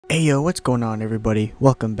Hey yo, what's going on everybody?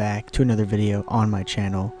 Welcome back to another video on my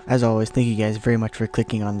channel. As always, thank you guys very much for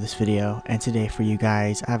clicking on this video, and today for you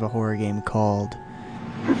guys, I have a horror game called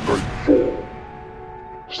Nightfall.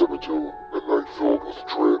 Step into a night filled with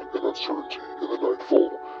dread and uncertainty in the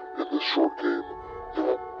Nightfall. In this short game, you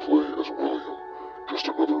will play as William, just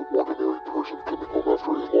another ordinary person coming home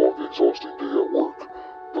after a long, exhausting day at work.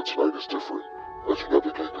 But tonight is different. As you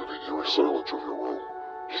navigate through the eerie silence of your room,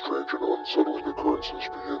 strange and unsettling occurrences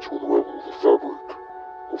begin to unravel the fabric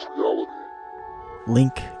of reality.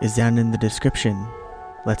 Link is down in the description.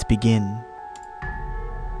 Let's begin.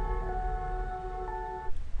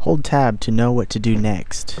 Hold tab to know what to do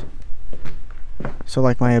next. So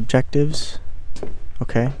like my objectives.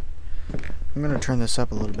 Okay. I'm gonna turn this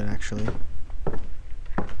up a little bit actually.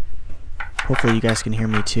 Hopefully you guys can hear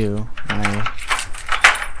me too. My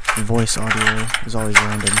voice audio is always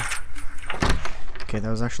random. Okay, that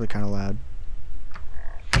was actually kind of loud.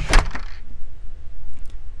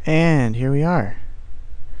 And here we are.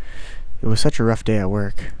 It was such a rough day at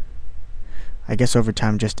work. I guess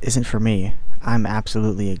overtime just isn't for me. I'm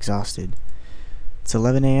absolutely exhausted. It's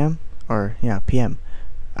 11 a.m. or yeah, p.m.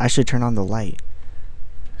 I should turn on the light.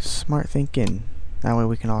 Smart thinking. That way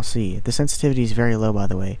we can all see. The sensitivity is very low, by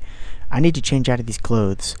the way. I need to change out of these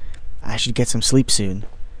clothes. I should get some sleep soon.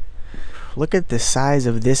 Look at the size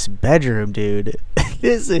of this bedroom, dude.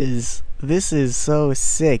 This is so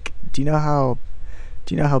sick. Do you know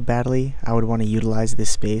how badly I would want to utilize this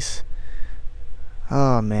space?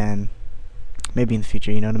 Oh man. Maybe in the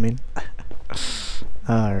future, you know what I mean?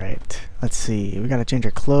 Alright, let's see. We gotta change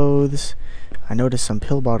our clothes. I noticed some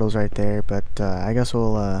pill bottles right there, but I guess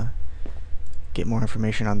we'll get more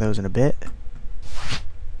information on those in a bit.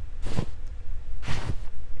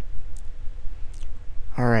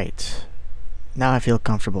 Alright. Now I feel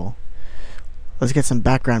comfortable. Let's get some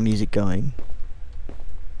background music going.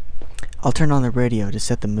 I'll turn on the radio to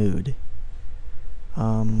set the mood.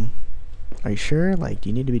 Are you sure? Like, do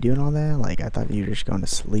you need to be doing all that? Like, I thought you were just going to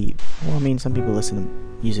sleep. Well, I mean, some people listen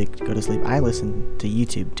to music to go to sleep. I listen to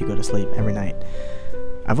YouTube to go to sleep every night.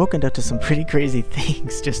 I've woken up to some pretty crazy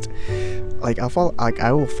things. Just like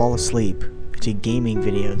I will fall asleep to gaming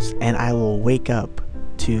videos, and I will wake up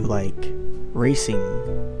to like racing.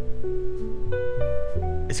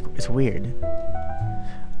 It's weird.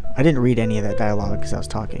 I didn't read any of that dialogue because I was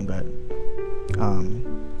talking, but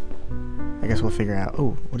I guess we'll figure out.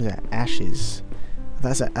 Oh, what is that? Ashes.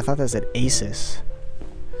 I thought that said Asus.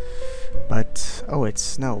 But oh,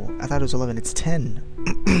 it's no. I thought it was 11. It's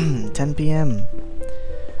 10. 10 p.m.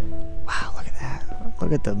 Wow, look at that.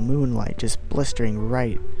 Look at the moonlight just blistering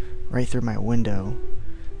right through my window.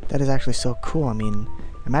 That is actually so cool. I mean,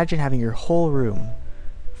 imagine having your whole room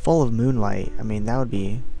full of moonlight. I mean, that'd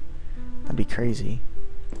be crazy.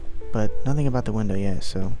 But nothing about the window yet,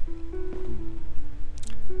 so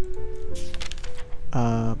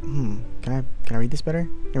can I read this better?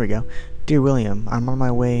 Here we go. Dear William, I'm on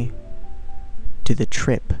my way to the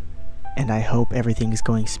trip, and I hope everything is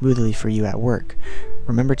going smoothly for you at work.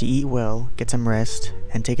 Remember to eat well, get some rest,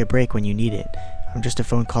 and take a break when you need it. I'm just a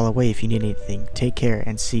phone call away if you need anything. Take care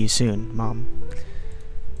and see you soon, Mom.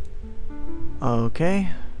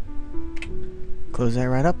 Okay. Close that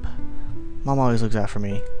right up. Mom always looks out for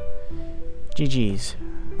me. GG's.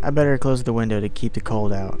 I better close the window to keep the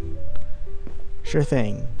cold out. Sure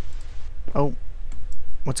thing. Oh,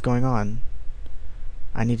 what's going on?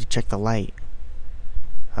 I need to check the light.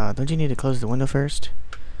 Don't you need to close the window first?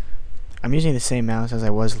 I'm using the same mouse as I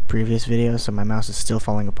was the previous video, so my mouse is still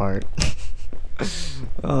falling apart.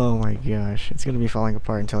 Oh my gosh. It's gonna be falling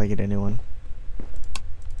apart until I get a new one.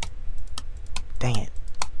 Dang it.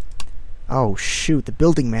 Oh shoot, the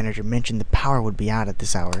building manager mentioned the power would be out at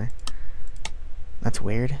this hour. That's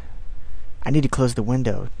weird. I need to close the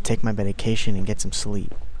window, take my medication, and get some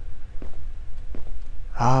sleep.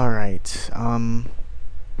 Alright,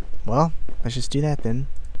 well, let's just do that then.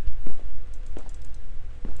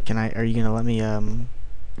 Are you gonna let me,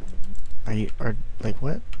 like,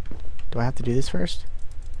 what? Do I have to do this first?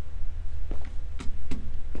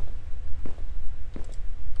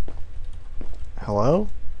 Hello?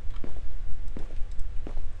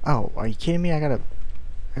 Oh, are you kidding me? I gotta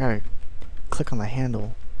click on the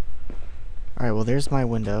handle. Alright, well there's my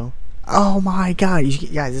window. Oh my god,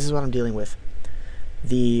 guys, this is what I'm dealing with.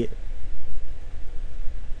 The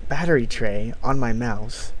battery tray on my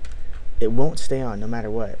mouse, it won't stay on no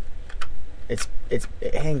matter what. It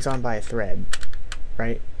hangs on by a thread,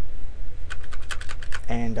 right?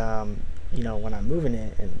 And you know, when I'm moving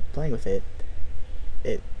it and playing with it,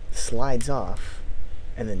 it slides off,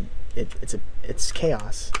 and then it's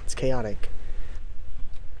chaos. It's chaotic.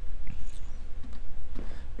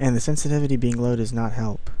 And the sensitivity being low does not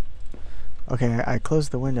help. Okay, I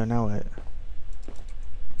closed the window, now what?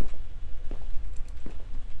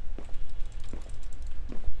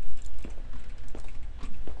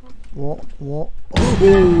 Whoa. Oh,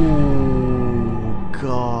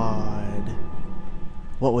 God.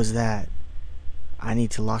 What was that? I need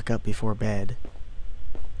to lock up before bed.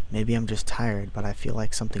 Maybe I'm just tired, but I feel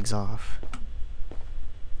like something's off.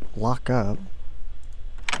 Lock up?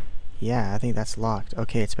 Yeah, I think that's locked.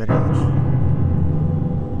 Okay, it's better.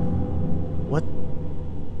 What?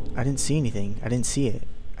 I didn't see anything. I didn't see it.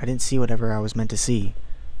 I didn't see whatever I was meant to see.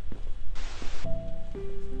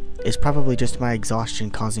 It's probably just my exhaustion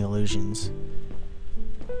causing illusions.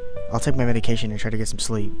 I'll take my medication and try to get some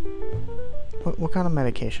sleep. What kind of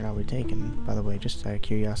medication are we taking, by the way, just out of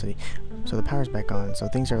curiosity? So the power's back on, so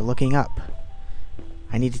things are looking up.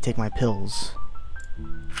 I need to take my pills.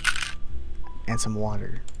 And some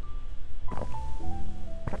water.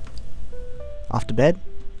 Off to bed?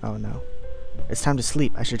 Oh no. It's time to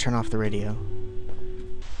sleep. I should turn off the radio.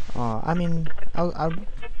 I mean, I'll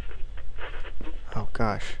oh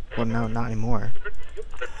gosh. Well, no, not anymore.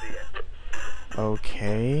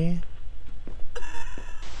 Okay.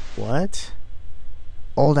 What?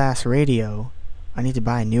 Old ass radio. I need to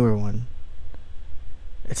buy a newer one.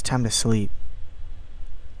 It's time to sleep.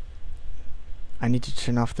 I need to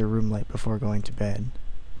turn off the room light before going to bed.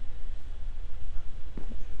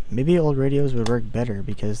 Maybe old radios would work better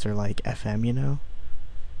because they're like FM, you know?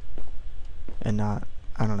 And not,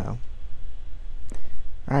 I don't know.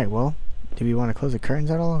 Alright, well, do we want to close the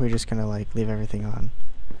curtains at all? Or are we just gonna like leave everything on?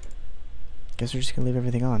 Guess we're just gonna leave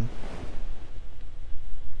everything on.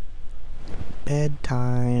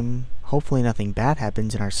 Bedtime. Hopefully nothing bad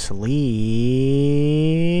happens in our sleep.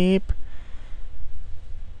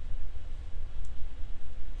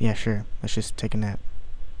 Yeah, sure. Let's just take a nap.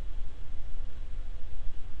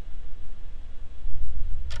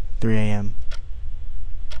 3 a.m.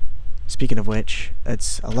 Speaking of which,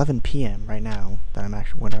 it's 11 p.m. right now that I'm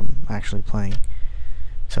actually playing.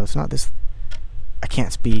 So it's not this. I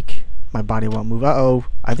can't speak. My body won't move. Uh-oh.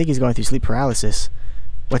 I think he's going through sleep paralysis.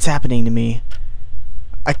 What's happening to me?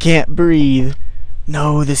 I can't breathe.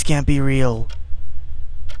 No, this can't be real.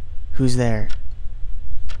 Who's there?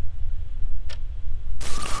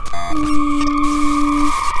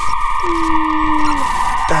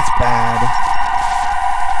 That's bad.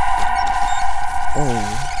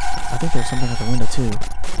 Oh, I think there's something at the window too.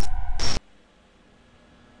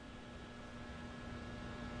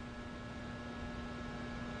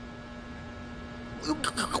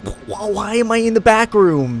 Why am I in the back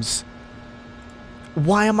rooms?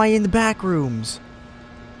 Why am I in the back rooms?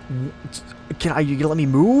 You gonna let me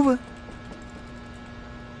move?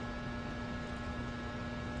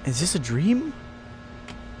 Is this a dream?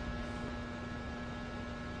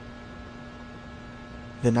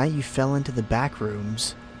 The night you fell into the back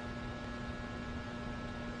rooms.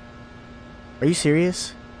 Are you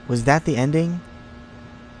serious? Was that the ending?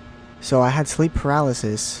 So I had sleep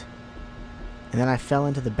paralysis, and then I fell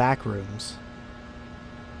into the back rooms.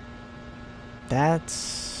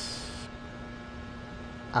 That's...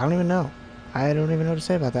 I don't even know. I don't even know what to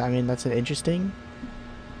say about that. I mean, that's an interesting...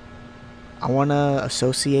 I want to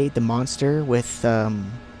associate the monster with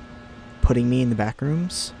putting me in the back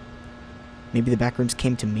rooms. Maybe the back rooms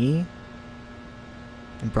came to me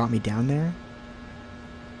and brought me down there.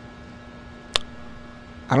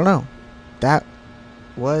 I don't know. That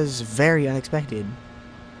was very unexpected.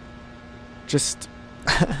 Just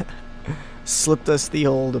slipped us the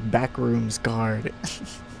old back rooms guard.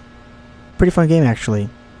 Pretty fun game, actually.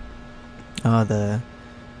 The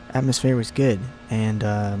atmosphere was good, and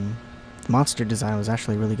the monster design was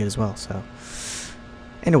actually really good as well. So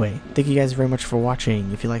anyway, thank you guys very much for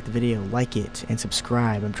watching. If you liked the video, like it and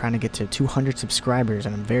subscribe. I'm trying to get to 200 subscribers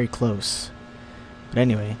and I'm very close. But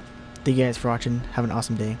anyway, thank you guys for watching. Have an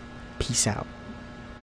awesome day. Peace out.